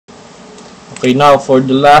Okay, now for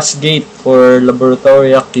the last gate for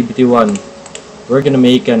laboratory activity 1, we're gonna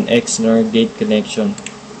make an XNOR gate connection.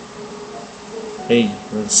 Okay,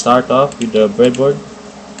 we'll start off with the breadboard.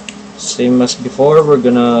 Same as before, we're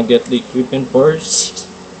gonna get the equipment first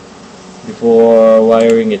before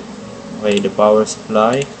wiring it. Okay, the power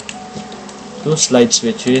supply, 2 slide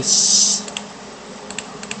switches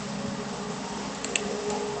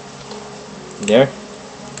there,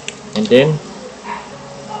 and then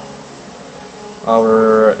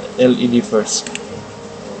our LED first,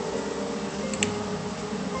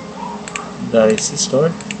 the resistor.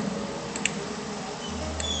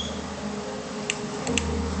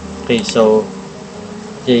 Okay, so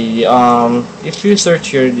if you search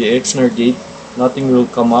here the XNOR gate, nothing will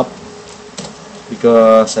come up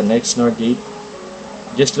because an XNOR gate,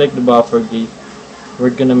 just like the buffer gate, we're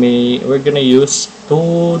gonna use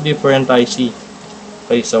 2 different IC.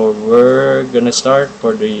 Okay, so we're gonna start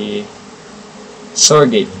for the XNOR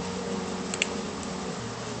gate.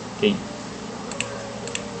 Okay,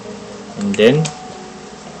 and then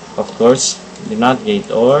of course the NOT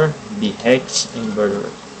gate or the hex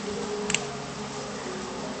inverter.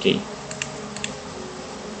 Okay,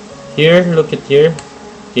 here, look at here.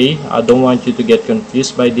 Okay, I don't want you to get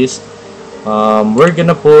confused by this. We're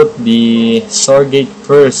gonna put the XNOR gate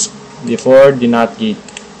first before the NOT gate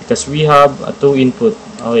because we have a 2 input.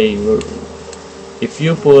 Okay, if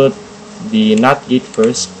you put the NOT gate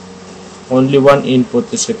first, only 1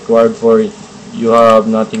 input is required for it. You have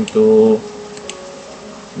nothing for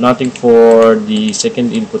the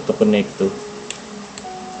second input to connect to.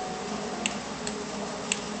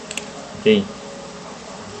 Okay,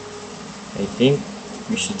 I think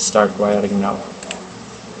we should start wiring now.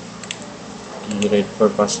 Okay, ready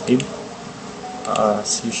for positive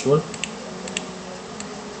as usual.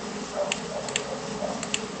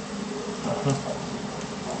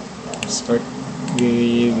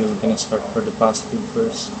 We're gonna start for the positive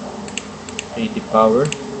first. Okay, the power,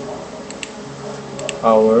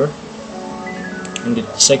 and the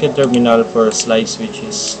second terminal for slide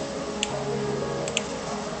switches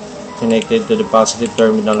connected to the positive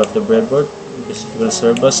terminal of the breadboard. This will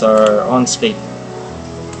serve as our on state.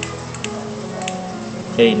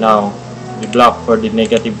 Okay, now the block for the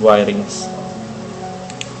negative wirings.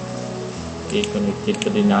 Okay, connected to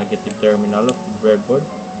the negative terminal of the breadboard.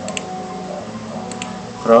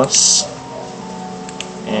 Cross,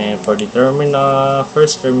 and for the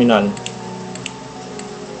first terminal,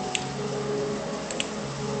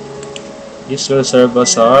 this will serve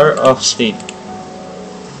as our off state.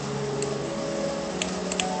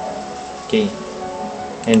 Okay,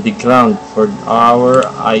 and the ground for our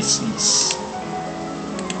ICs.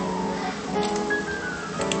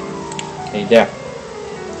 Okay, there.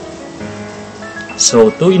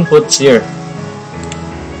 So 2 inputs here.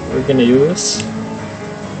 We're gonna use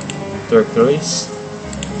turquoise,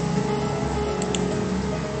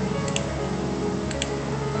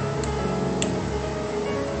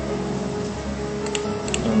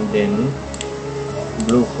 and then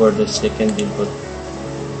blue for the second input.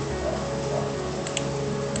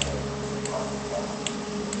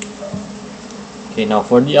 Okay, now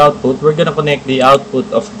for the output, we're gonna connect the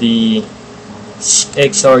output of the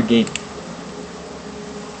XOR gate.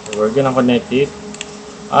 So we're gonna connect it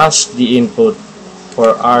as the input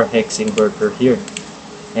for our hex inverter here,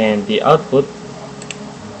 and the output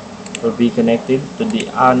will be connected to the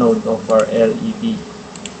anode of our LED.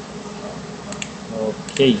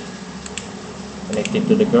 Okay, connected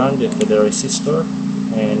to the ground and to the resistor,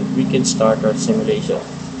 and we can start our simulation.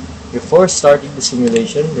 Before starting the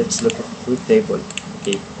simulation, let's look at the truth table.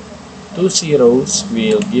 Okay, 2 zeros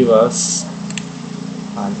will give us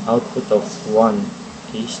an output of 1.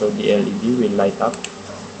 Okay, so the LED will light up.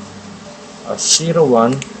 A 0,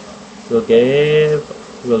 1 will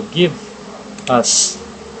give us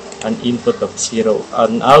an input of 0,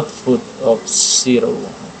 an output of 0.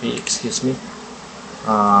 Okay, excuse me.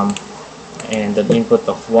 And an input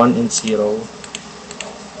of 1 and 0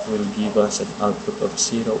 will give us an output of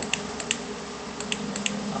 0.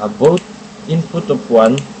 Both input of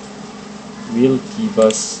 1 will give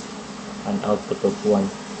us an output of 1.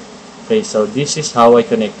 Okay, so this is how I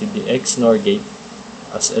connected the XNOR gate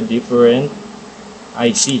as a different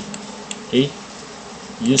IC. Okay,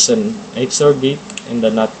 use an XOR gate and the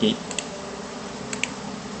NOT gate.